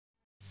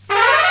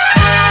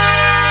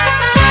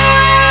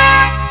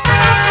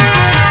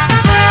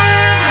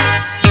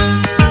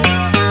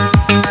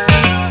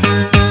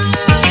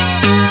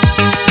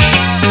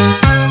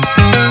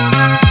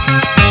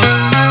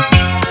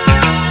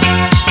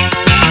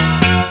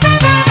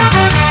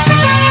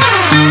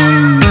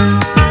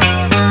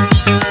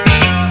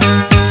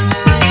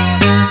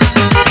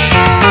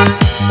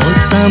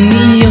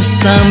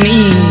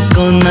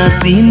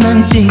nasi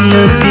nang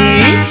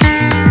cheloji.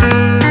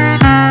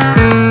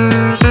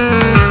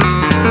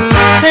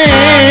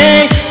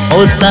 Hey,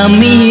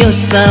 Osami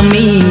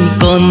Osami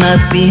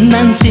konasi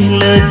nang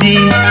cheloji.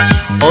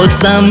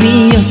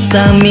 Osami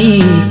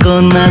Osami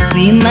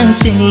konasi nang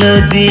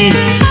cheloji.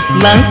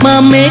 Lang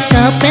pa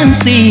meka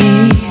pensi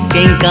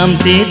keng kam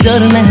te jor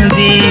nang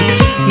ji.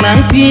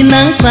 Nang pi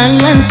nang pang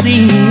lang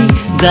si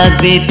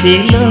jagbe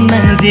chelo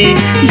nang ji.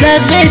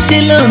 Jagbe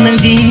chelo nang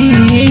ji.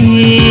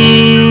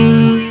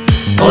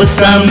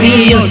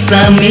 Osami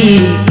Osami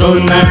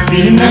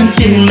konasi nang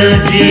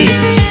cheloji.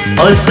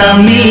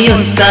 Osami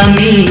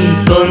Osami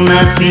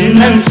konasi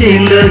nang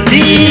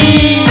cheloji.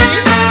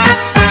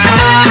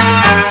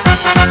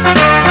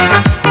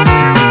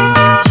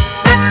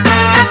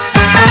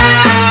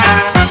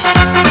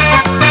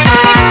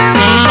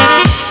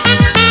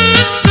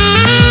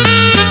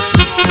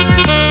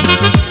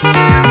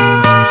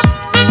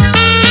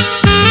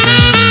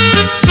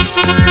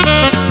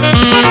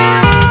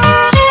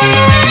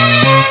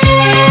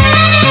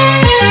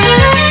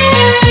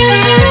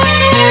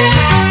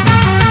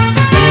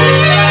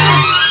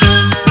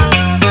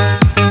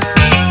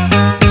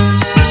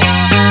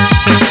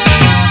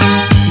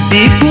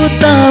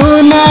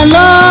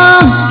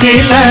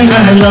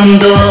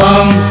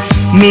 London,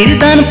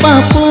 Mirdan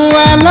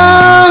Papua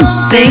long,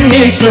 sing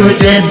a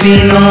project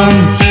belong.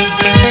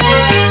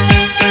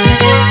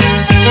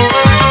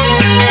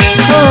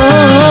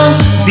 Oh,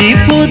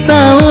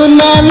 Diputa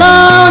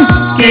unalong,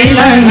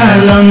 Kelana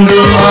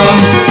London,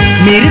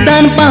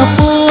 Mirdan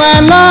Papua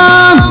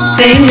long,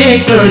 sing a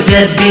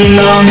project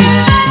belong.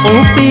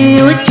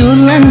 Opio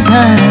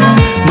chulantha,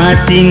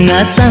 matching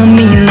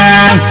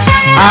asamina,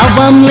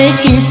 abam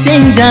leki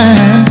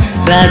cengjan.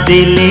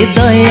 Rajile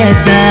doya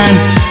jan,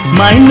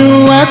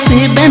 mainu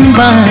ase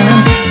benba,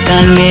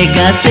 kange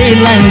gase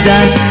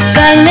langjan,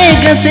 kange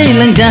gase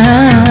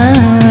langjan.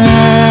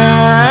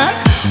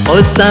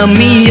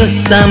 Osami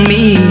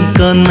Osami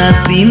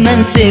konasi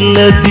nang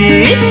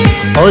cheloji.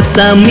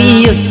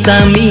 Osami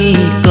Osami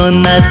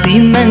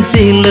konasi nang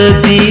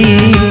cheloji.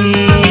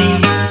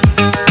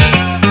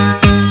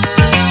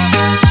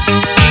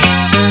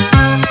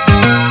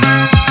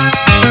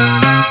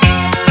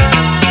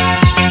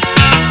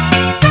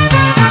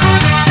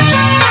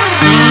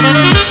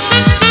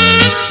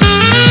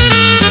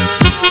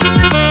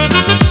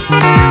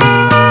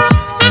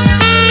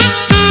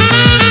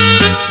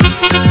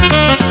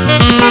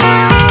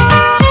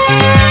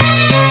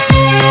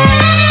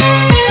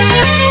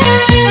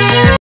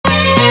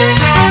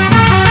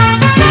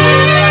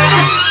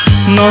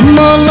 Non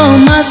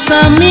molo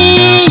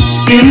masami,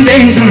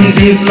 kindeng dun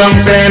jeans long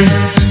pant.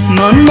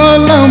 Non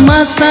molo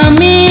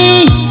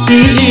masami,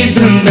 chiri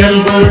dun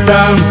bell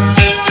bottom.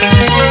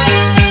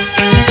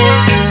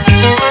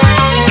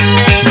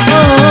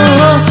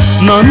 Oh,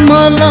 non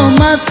molo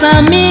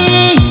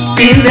masami,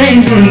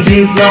 kindeng dun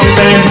jeans long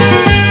pant.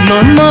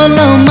 Non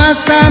molo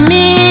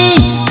masami,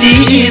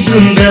 chiri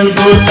dun bell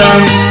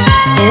bottom.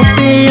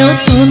 Opeo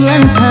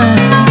chulantha,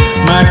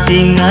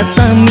 matching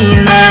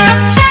asamina.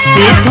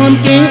 Chithon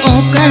king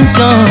okan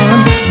chon,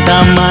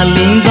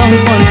 damaling dong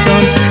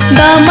ponchon,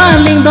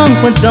 damaling dong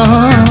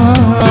ponchon.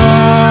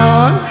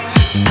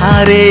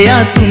 Hare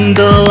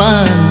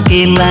atundoan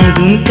kelang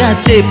dun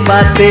kace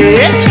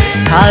pate,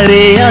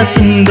 hare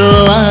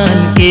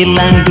atundoan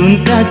kelang dun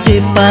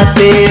kace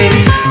pate.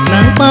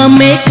 Nang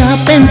pameka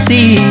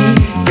pensi,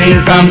 keng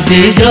kam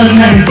je jor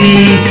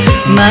nanji,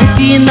 nang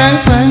pi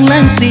nang pang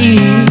lang si,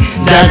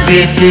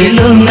 jagbe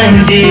chelo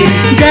nanji,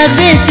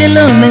 jagbe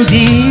chelo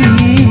nanji.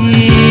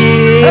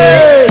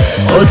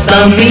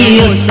 Osami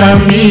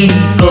Osami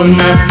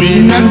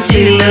konasi nang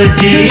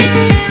cheloji.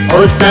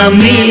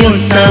 Osami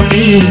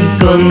Osami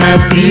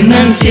konasi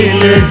nang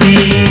cheloji.